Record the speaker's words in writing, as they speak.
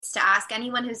place to ask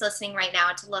anyone who's listening right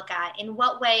now to look at, in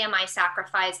what way am I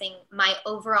sacrificing my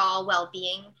overall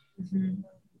well-being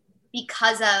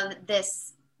because of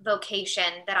this vocation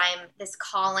this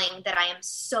calling that I am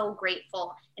so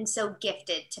grateful and so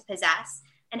gifted to possess?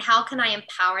 And how can I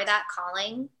empower that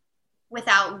calling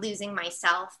without losing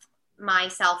myself, my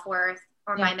self-worth,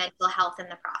 or my mental health in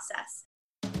the process?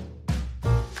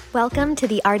 Welcome to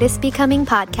the Artist Becoming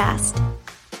Podcast.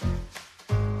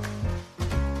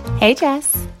 Hey,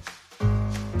 Jess.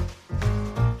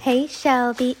 Hey,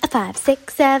 Shelby. 5,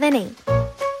 6, 7, 8.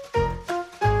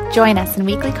 Join us in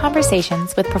weekly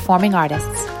conversations with performing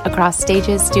artists across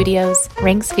stages, studios,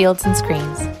 rinks, fields, and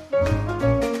screens.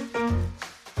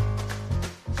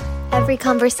 Every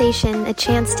conversation a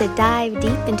chance to dive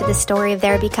deep into the story of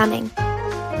their becoming.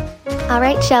 All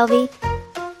right, Shelby.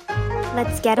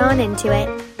 Let's get on into it.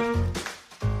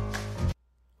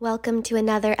 Welcome to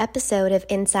another episode of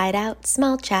Inside Out,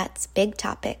 Small Chats, Big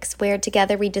Topics, where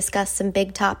together we discuss some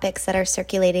big topics that are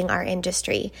circulating our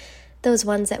industry, those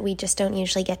ones that we just don't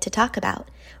usually get to talk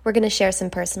about. We're going to share some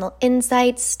personal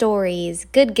insights, stories,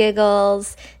 good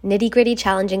giggles, nitty-gritty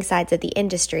challenging sides of the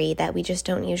industry that we just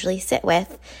don't usually sit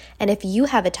with. And if you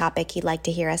have a topic you'd like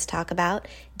to hear us talk about,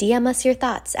 DM us your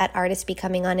thoughts at Artist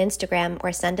Becoming on Instagram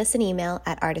or send us an email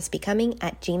at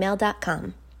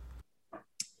artistbecoming@gmail.com.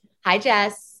 Hi,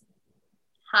 Jess.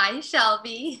 Hi,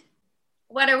 Shelby.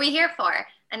 What are we here for?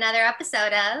 Another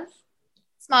episode of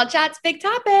Small Chats, Big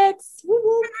Topics.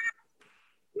 Woo-woo.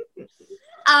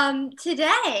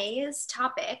 Today's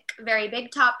topic, very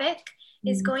big topic,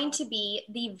 is going to be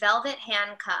the velvet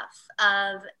handcuff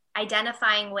of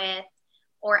identifying with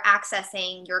or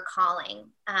accessing your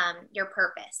calling, your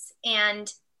purpose. And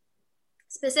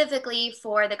specifically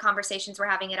for the conversations we're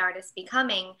having at Artist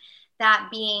Becoming, that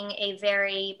being a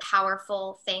very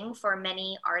powerful thing for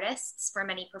many artists, for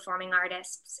many performing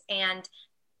artists, and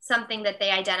something that they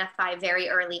identify very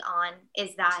early on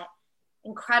is that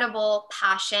incredible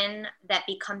passion that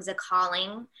becomes a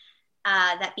calling,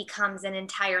 that becomes an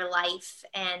entire life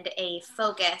and a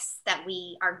focus that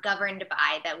we are governed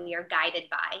by, that we are guided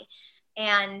by,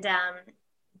 and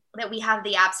that we have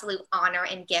the absolute honor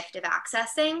and gift of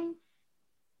accessing.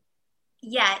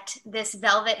 Yet this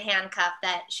velvet handcuff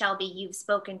that, Shelby, you've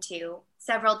spoken to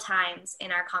several times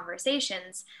in our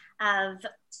conversations of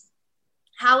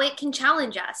how it can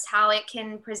challenge us, how it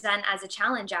can present as a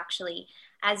challenge, actually,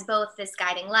 as both this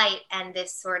guiding light and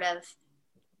this sort of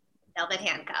velvet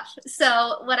handcuff.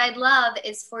 So what I'd love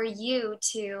is for you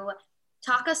to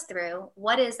talk us through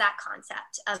what is that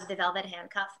concept of the velvet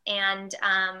handcuff and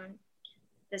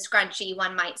the scrunchie,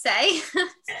 one might say.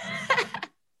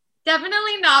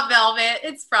 Definitely not velvet.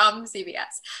 It's from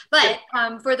CBS. But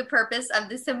for the purpose of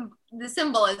the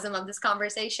symbolism of this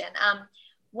conversation,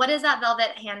 what is that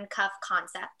velvet handcuff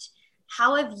concept?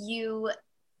 How have you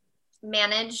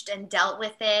managed and dealt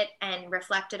with it and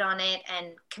reflected on it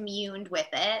and communed with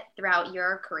it throughout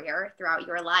your career, throughout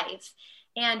your life?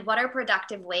 And what are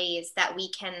productive ways that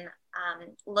we can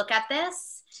look at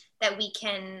this, that we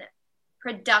can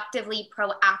productively,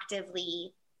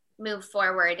 proactively move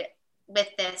forward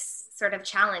with this sort of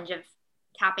challenge of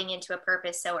tapping into a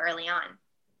purpose so early on?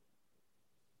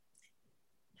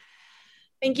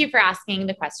 Thank you for asking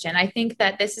the question. I think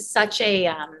that this is such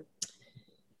a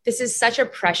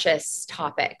precious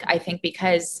topic, I think,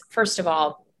 because first of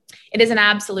all, it is an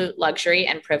absolute luxury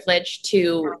and privilege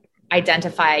to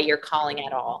identify your calling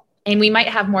at all. And we might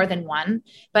have more than one,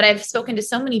 but I've spoken to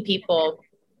so many people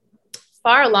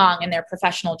far along in their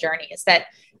professional journeys that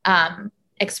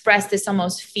express this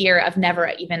almost fear of never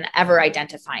even ever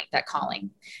identifying that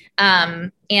calling.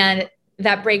 And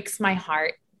that breaks my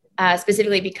heart,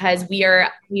 specifically because we are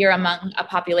among a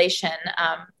population,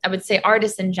 I would say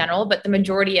artists in general, but the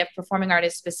majority of performing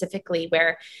artists specifically,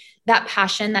 where that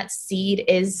passion, that seed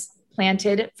is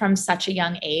planted from such a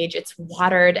young age. It's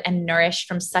watered and nourished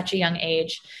from such a young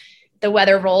age. The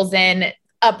weather rolls in,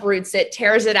 uproots it,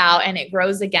 tears it out, and it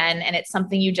grows again. And it's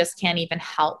something you just can't even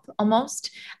help almost.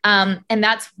 And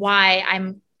that's why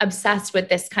I'm obsessed with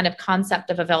this kind of concept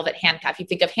of a velvet handcuff. You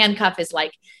think of handcuff as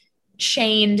like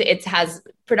chained, it has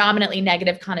predominantly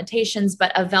negative connotations,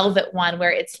 but a velvet one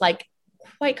where it's like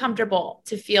quite comfortable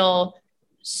to feel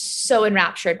so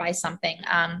enraptured by something,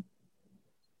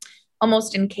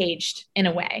 almost encaged in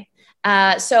a way.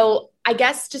 So I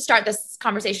guess to start this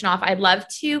conversation off, I'd love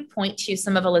to point to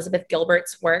some of Elizabeth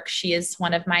Gilbert's work. She is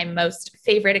one of my most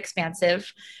favorite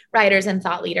expansive writers and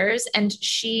thought leaders. And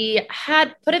she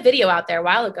had put a video out there a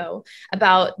while ago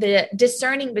about the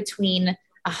discerning between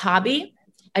a hobby,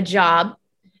 a job,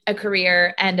 a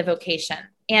career, and a vocation.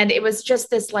 And it was just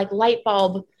this like light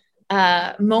bulb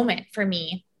moment for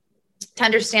me to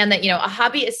understand that, a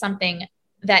hobby is something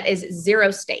that is zero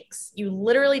stakes. You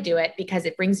literally do it because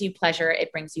it brings you pleasure.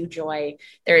 It brings you joy.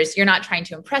 You're not trying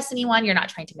to impress anyone. You're not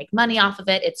trying to make money off of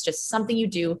it. It's just something you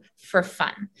do for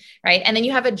fun, right? And then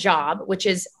you have a job, which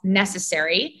is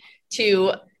necessary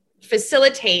to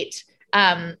facilitate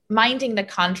minding the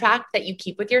contract that you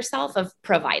keep with yourself of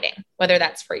providing, whether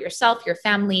that's for yourself, your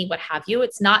family, what have you.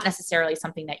 It's not necessarily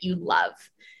something that you love.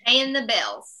 Paying the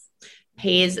bills.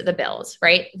 Pays the bills,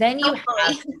 right? Then you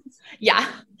have, yeah.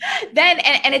 Then,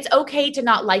 and it's okay to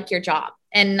not like your job.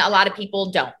 And a lot of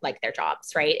people don't like their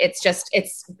jobs, right?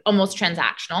 It's almost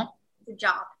transactional. The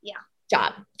job. Yeah.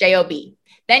 Job, J-O-B.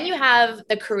 Then you have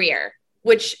the career,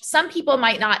 which some people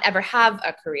might not ever have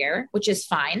a career, which is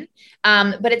fine.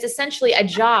 But it's essentially a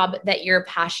job that you're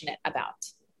passionate about,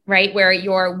 right?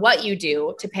 Where what you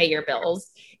do to pay your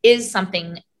bills is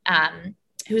something,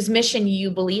 whose mission you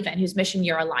believe in, whose mission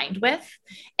you're aligned with.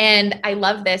 And I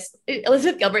love this.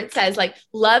 Elizabeth Gilbert says, like,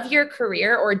 love your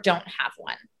career or don't have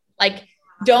one. Like,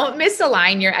 don't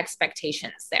misalign your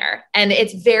expectations there. And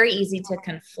it's very easy to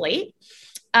conflate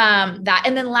that.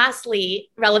 And then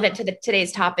lastly, relevant to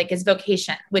today's topic is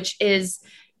vocation, which is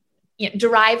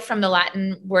derived from the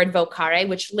Latin word vocare,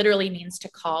 which literally means to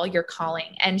call, your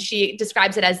calling. And she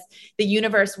describes it as the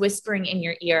universe whispering in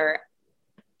your ear,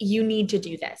 you need to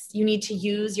do this. You need to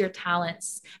use your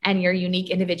talents and your unique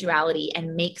individuality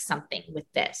and make something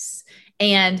with this.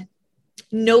 And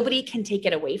nobody can take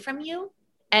it away from you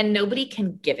and nobody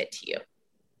can give it to you.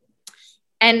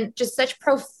 And just such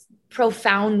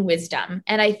profound wisdom.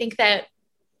 And I think that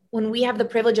when we have the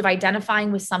privilege of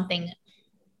identifying with something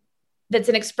that's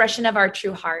an expression of our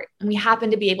true heart, and we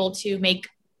happen to be able to make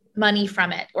money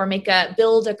from it or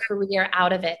build a career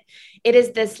out of it, it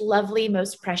is this lovely,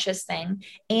 most precious thing.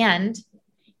 And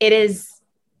it is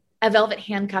a velvet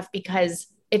handcuff because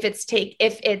if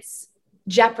it's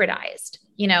jeopardized,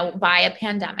 by a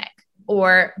pandemic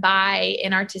or by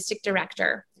an artistic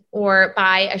director or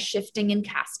by a shifting in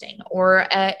casting or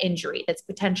an injury that's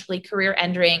potentially career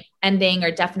ending or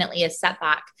definitely a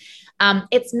setback,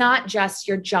 it's not just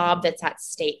your job that's at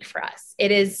stake for us.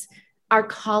 It is our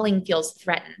calling feels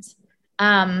threatened.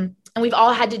 And we've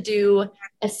all had to do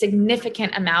a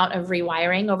significant amount of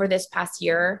rewiring over this past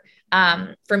year.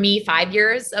 For me, 5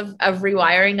 years of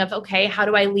rewiring of, okay, how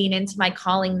do I lean into my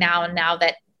calling now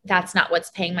that that's not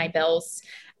what's paying my bills?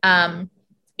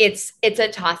 It's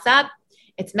a toss up.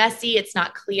 It's messy. It's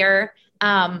not clear.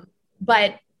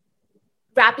 But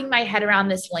wrapping my head around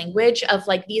this language of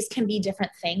like, these can be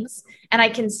different things, and I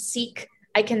can seek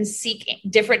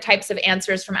different types of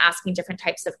answers from asking different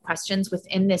types of questions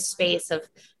within this space of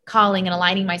calling and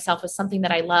aligning myself with something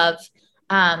that I love.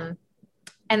 And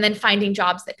then finding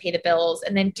jobs that pay the bills,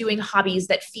 and then doing hobbies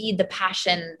that feed the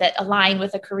passion that align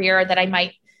with a career that I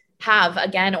might have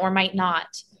again, or might not.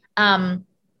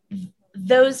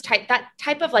 That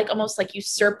type of like, almost like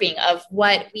usurping of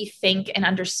what we think and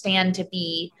understand to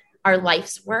be our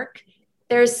life's work.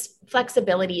 There's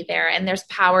flexibility there, and there's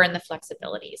power in the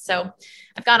flexibility. So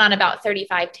I've gone on about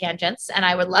 35 tangents, and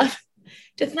I would love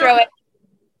to throw it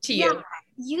to you. Yeah,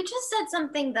 you just said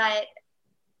something that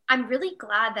I'm really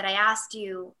glad that I asked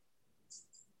you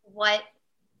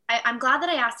I'm glad that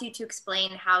I asked you to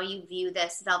explain how you view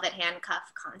this velvet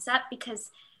handcuff concept, because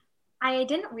I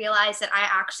didn't realize that I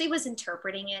actually was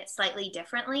interpreting it slightly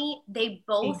differently. They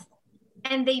both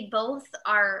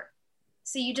are.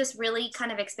 So you just really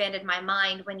kind of expanded my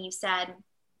mind when you said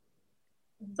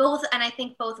both. And I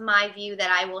think both my view that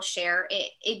I will share,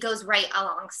 it goes right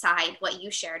alongside what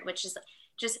you shared, which is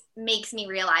just makes me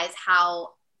realize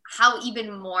how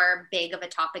even more big of a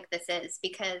topic this is,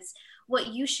 because what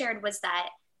you shared was that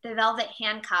the velvet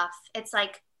handcuff, it's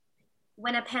like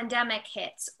when a pandemic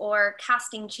hits or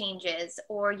casting changes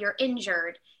or you're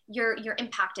injured, you're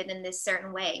impacted in this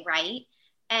certain way, right?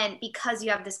 And because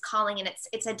you have this calling, and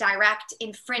it's a direct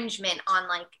infringement on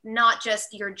like not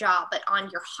just your job, but on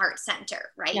your heart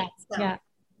center, right? Yeah. So yeah.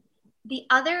 The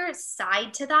other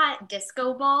side to that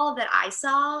disco ball that I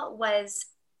saw was,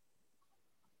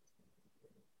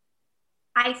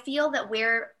 I feel that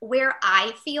where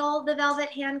I feel the velvet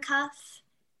handcuff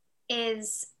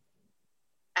is,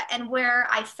 and where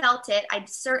I felt it, I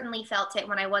certainly felt it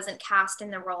when I wasn't cast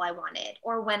in the role I wanted,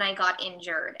 or when I got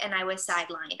injured and I was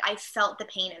sidelined. I felt the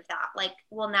pain of that. Like,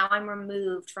 well, now I'm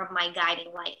removed from my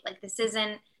guiding light. Like, this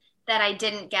isn't that I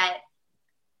didn't get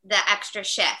the extra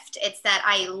shift. It's that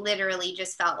I literally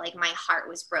just felt like my heart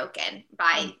was broken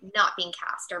by not being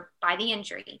cast or by the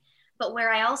injury. But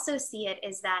where I also see it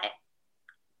is that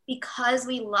because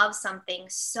we love something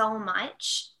so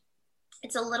much,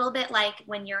 it's a little bit like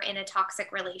when you're in a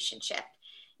toxic relationship.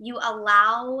 You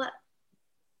allow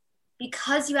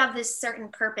because you have this certain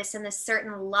purpose and this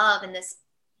certain love and this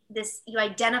you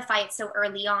identify it so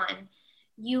early on,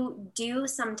 you do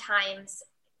sometimes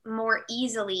more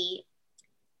easily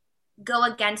go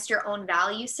against your own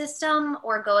value system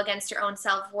or go against your own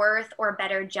self-worth or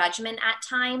better judgment at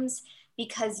times,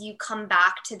 because you come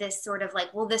back to this sort of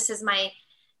like, well, this is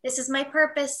my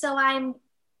purpose, so I'm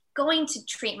going to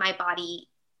treat my body.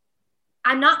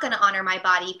 I'm not going to honor my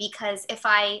body, because if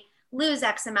I lose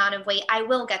X amount of weight, I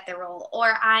will get the role.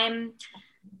 Or I'm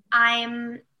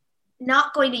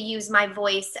not going to use my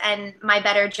voice and my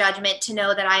better judgment to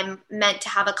know that I'm meant to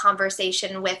have a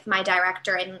conversation with my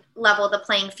director and level the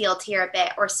playing field here a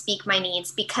bit or speak my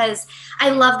needs, because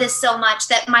I love this so much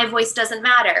that my voice doesn't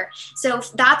matter. So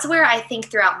that's where I think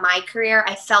throughout my career,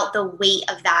 I felt the weight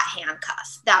of that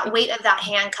handcuff. That weight of that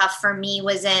handcuff for me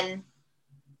was in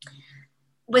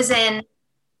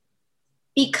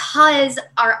because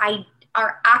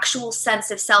our actual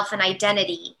sense of self and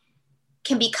identity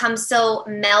can become so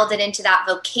melded into that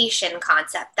vocation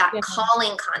concept, that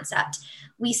calling concept,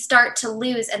 we start to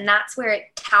lose. And that's where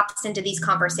it taps into these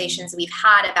conversations we've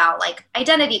had about like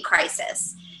identity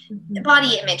crisis,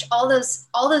 body image, all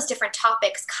those different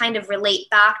topics kind of relate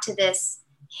back to this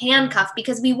handcuff,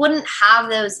 because we wouldn't have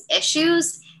those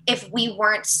issues if we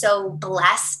weren't so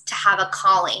blessed to have a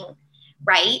calling,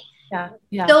 right?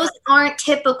 Yeah. Those aren't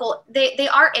typical. They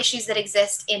are issues that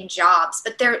exist in jobs,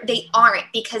 but they aren't,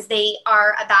 because they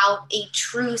are about a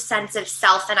true sense of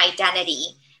self and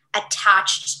identity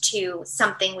attached to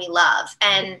something we love.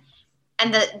 And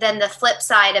then the flip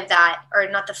side of that, or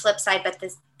not the flip side, but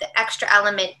the extra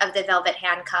element of the velvet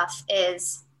handcuff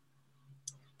is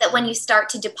that when you start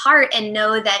to depart and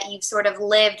know that you've sort of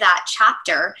lived that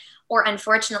chapter, or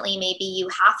unfortunately, maybe you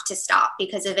have to stop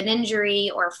because of an injury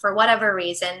or for whatever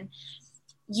reason,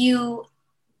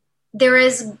 there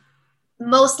is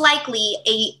most likely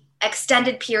a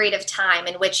extended period of time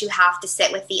in which you have to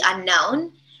sit with the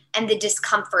unknown and the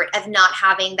discomfort of not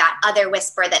having that other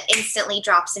whisper that instantly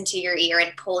drops into your ear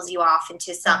and pulls you off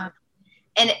into some,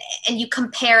 and you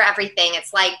compare everything.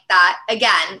 It's like that,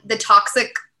 again, the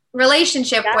toxic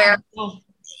relationship where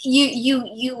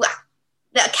you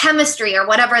the chemistry or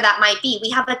whatever that might be. We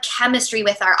have a chemistry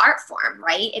with our art form,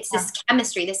 right? It's this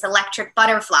chemistry, this electric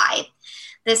butterfly,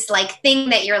 this like thing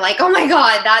that you're like, oh my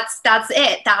God, that's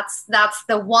it. That's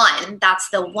the one. That's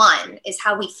the one, is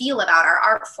how we feel about our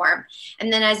art form.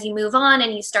 And then as you move on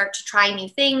and you start to try new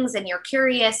things and you're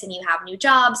curious and you have new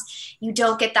jobs, you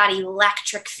don't get that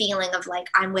electric feeling of like,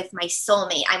 I'm with my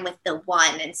soulmate, I'm with the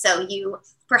one. And so you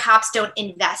perhaps don't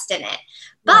invest in it.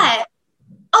 But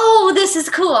oh, this is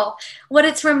cool. What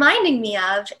it's reminding me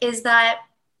of is that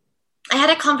I had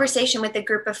a conversation with a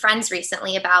group of friends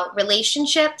recently about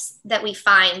relationships that we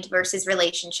find versus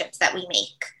relationships that we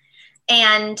make.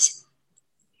 And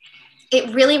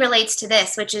it really relates to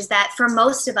this, which is that for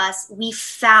most of us, we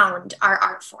found our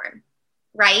art form,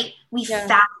 right? We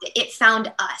found it. It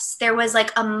found us. There was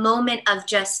like a moment of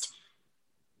just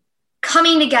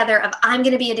coming together of, I'm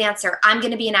going to be a dancer, I'm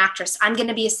going to be an actress, I'm going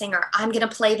to be a singer, I'm going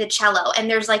to play the cello. And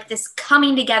there's like this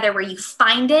coming together where you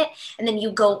find it and then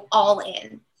you go all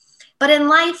in. But in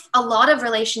life, a lot of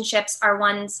relationships are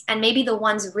ones, and maybe the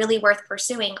ones really worth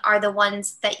pursuing are the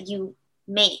ones that you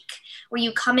make, where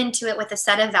you come into it with a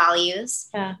set of values,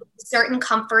 certain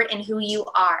comfort in who you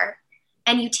are,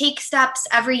 and you take steps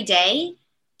every day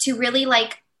to really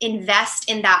like invest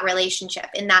in that relationship,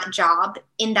 in that job,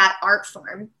 in that art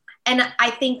form. And I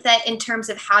think that in terms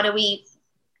of how do we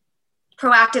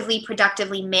proactively,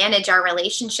 productively manage our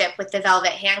relationship with the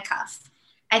velvet handcuff,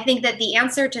 I think that the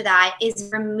answer to that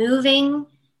is removing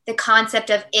the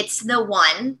concept of it's the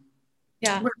one,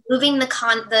 removing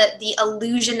the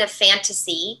illusion of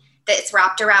fantasy that's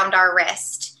wrapped around our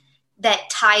wrist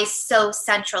that ties so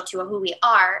central to who we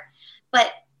are,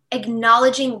 but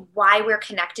acknowledging why we're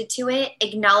connected to it,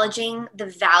 acknowledging the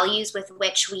values with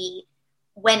which we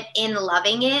went in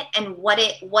loving it, and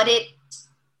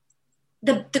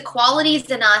the qualities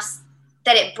in us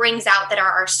that it brings out that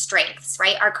are our strengths,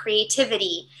 right? Our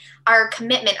creativity, our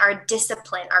commitment, our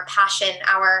discipline, our passion,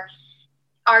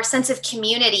 our sense of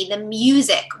community, the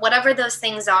music, whatever those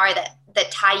things are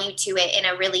that tie you to it in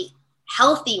a really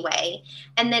healthy way.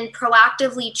 And then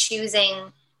proactively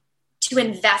choosing to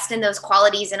invest in those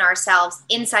qualities in ourselves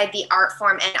inside the art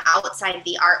form and outside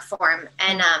the art form.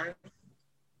 And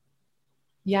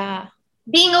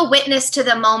being a witness to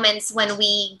the moments when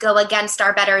we go against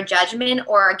our better judgment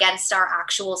or against our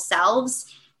actual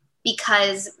selves,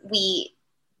 because the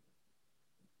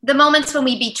moments when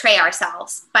we betray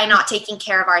ourselves by not taking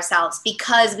care of ourselves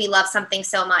because we love something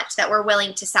so much that we're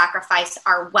willing to sacrifice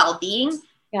our well-being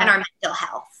and our mental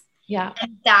health. Yeah.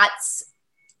 And that's,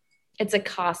 it's a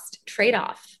cost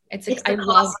trade-off.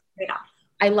 Trade-off.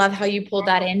 I love how you pulled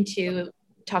that into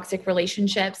toxic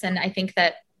relationships. And I think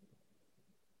that,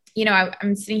 you know,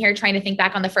 I'm sitting here trying to think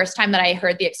back on the first time that I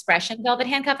heard the expression velvet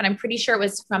handcuff. And I'm pretty sure it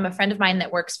was from a friend of mine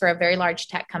that works for a very large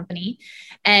tech company.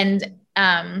 And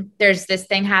there's this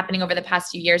thing happening over the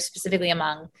past few years, specifically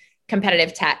among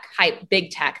competitive tech,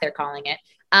 big tech, they're calling it,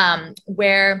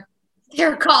 where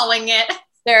they're calling it.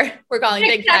 We're calling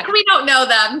big tech. We don't know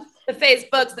them. The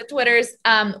Facebooks, the Twitters,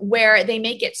 where they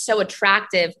make it so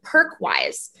attractive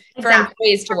perk-wise for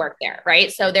employees to work there,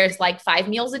 right? So there's like 5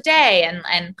 meals a day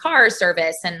and car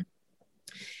service, and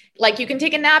like you can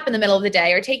take a nap in the middle of the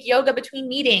day or take yoga between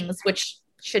meetings, which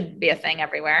should be a thing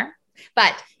everywhere.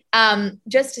 But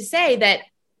just to say that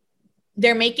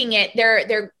they're making it,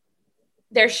 they're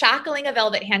shackling a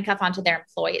velvet handcuff onto their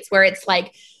employees, where it's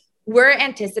like, we're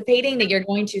anticipating that you're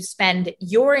going to spend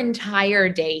your entire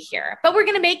day here, but we're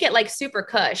going to make it like super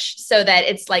cush so that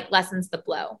it's like lessens the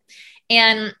blow.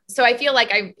 And so I feel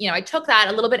like I took that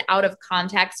a little bit out of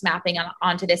context, mapping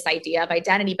onto this idea of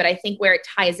identity. But I think where it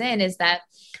ties in is that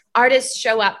artists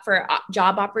show up for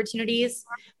job opportunities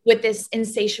with this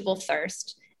insatiable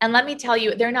thirst. And let me tell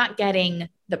you, they're not getting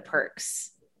the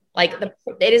perks. Like they're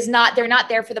not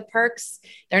there for the perks.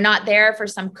 They're not there for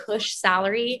some cush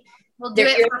salary. We'll do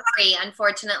it for free.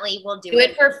 Unfortunately, we'll do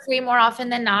it for free more often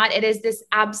than not. It is this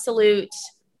absolute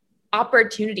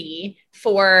opportunity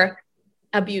for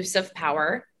abuse of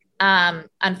power,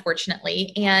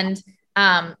 unfortunately. And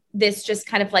this just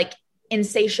kind of like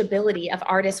insatiability of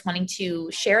artists wanting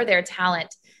to share their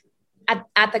talent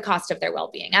at the cost of their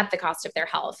well-being, at the cost of their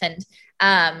health. And,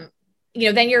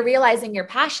 then you're realizing your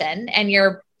passion and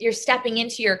you're stepping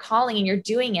into your calling and you're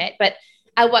doing it. But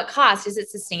at what cost? Is it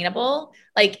sustainable?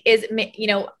 Like,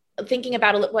 thinking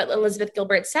about what Elizabeth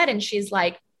Gilbert said, and she's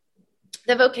like,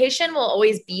 the vocation will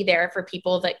always be there for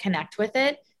people that connect with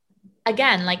it.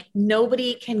 Again, like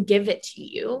nobody can give it to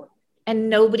you and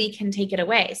nobody can take it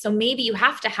away. So maybe you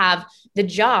have to have the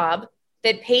job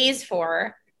that pays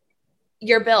for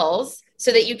your bills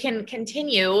so that you can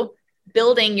continue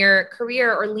building your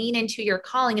career or lean into your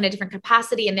calling in a different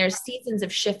capacity. And there's seasons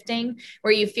of shifting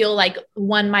where you feel like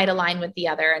one might align with the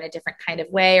other in a different kind of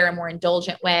way, or a more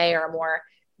indulgent way, or a more,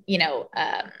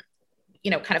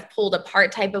 kind of pulled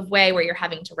apart type of way where you're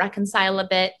having to reconcile a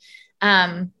bit.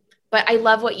 But I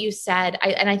love what you said.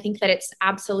 And I think that it's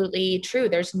absolutely true.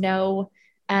 There's room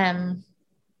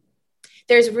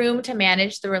to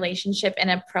manage the relationship in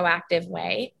a proactive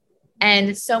way.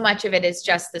 And so much of it is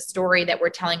just the story that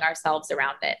we're telling ourselves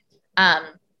around it.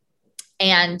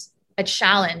 And a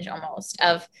challenge almost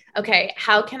of, okay,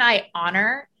 how can I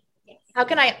honor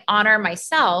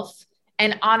myself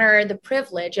and honor the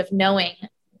privilege of knowing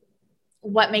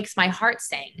what makes my heart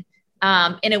sing,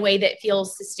 in a way that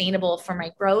feels sustainable for my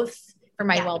growth, for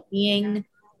my well-being,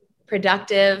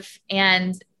 productive.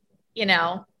 And,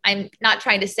 I'm not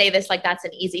trying to say this like that's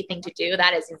an easy thing to do.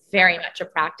 That is very much a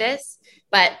practice,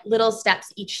 but little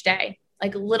steps each day,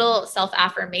 like little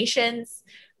self-affirmations,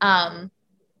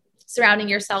 surrounding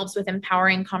yourselves with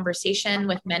empowering conversation,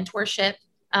 with mentorship,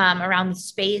 around the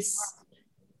space.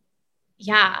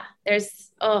 Yeah,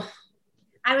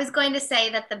 I was going to say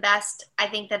that the best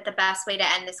way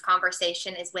to end this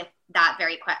conversation is with that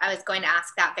very I was going to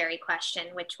ask that very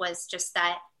question, which was just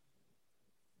that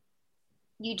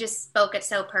you just spoke it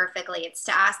so perfectly. It's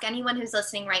to ask anyone who's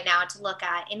listening right now to look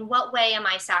at, in what way am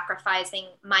I sacrificing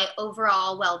my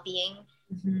overall well-being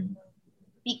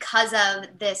because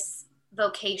of this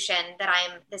vocation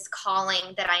this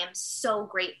calling that I am so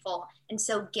grateful and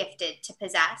so gifted to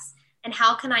possess? And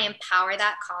how can I empower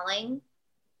that calling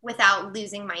without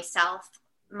losing myself,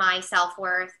 my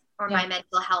self-worth, or my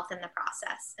mental health in the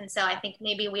process? And so I think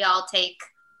maybe we all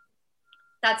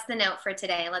that's the note for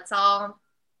today. Let's all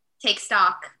take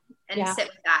stock and sit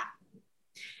with that.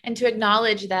 And to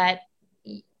acknowledge that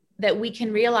we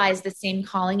can realize the same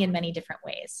calling in many different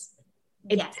ways.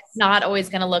 It's not always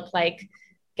going to look like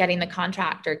getting the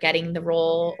contract or getting the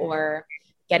role or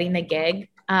getting the gig.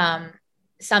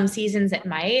 Some seasons it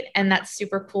might, and that's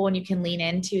super cool. And you can lean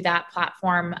into that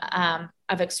platform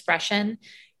of expression.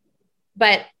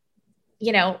 But,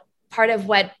 part of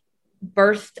what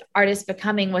birthed Artist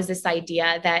Becoming was this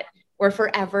idea that we're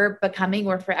forever becoming,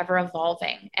 we're forever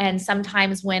evolving. And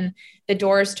sometimes when the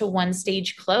doors to one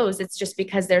stage close, it's just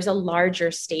because there's a larger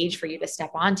stage for you to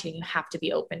step onto, and you have to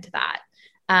be open to that,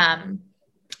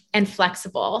 and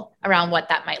flexible around what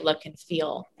that might look and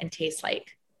feel and taste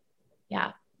like.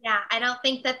 Yeah. Yeah. I don't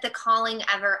think that the calling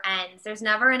ever ends. There's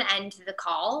never an end to the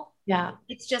call. Yeah.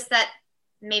 It's just that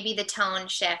maybe the tone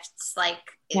shifts,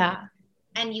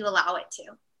 and you allow it to.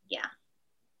 Yeah.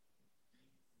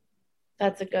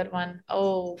 That's a good one.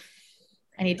 Oh,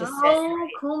 I need to sit. Oh,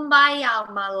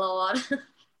 kumbaya, my lord.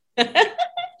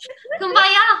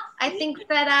 Kumbaya. I think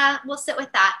that we'll sit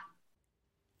with that.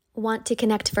 Want to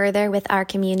connect further with our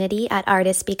community at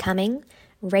Artist Becoming?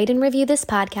 Rate and review this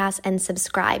podcast and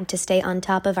subscribe to stay on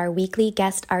top of our weekly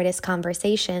guest artist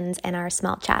conversations and our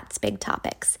Small Chats Big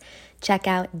Topics. Check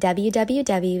out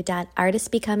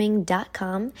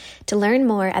www.artistbecoming.com to learn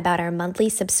more about our monthly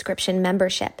subscription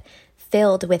membership,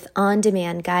 filled with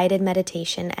on-demand guided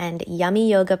meditation and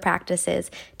yummy yoga practices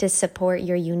to support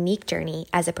your unique journey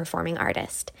as a performing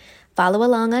artist. Follow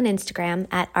along on Instagram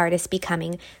at Artist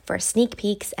Becoming for sneak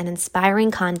peeks and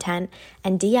inspiring content,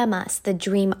 and DM us the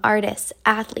dream artists,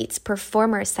 athletes,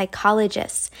 performers,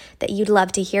 psychologists that you'd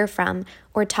love to hear from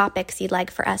or topics you'd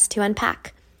like for us to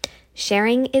unpack.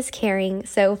 Sharing is caring,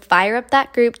 so fire up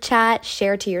that group chat,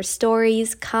 share to your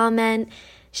stories, comment,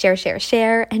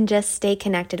 share, and just stay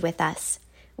connected with us.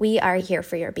 We are here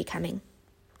for your becoming.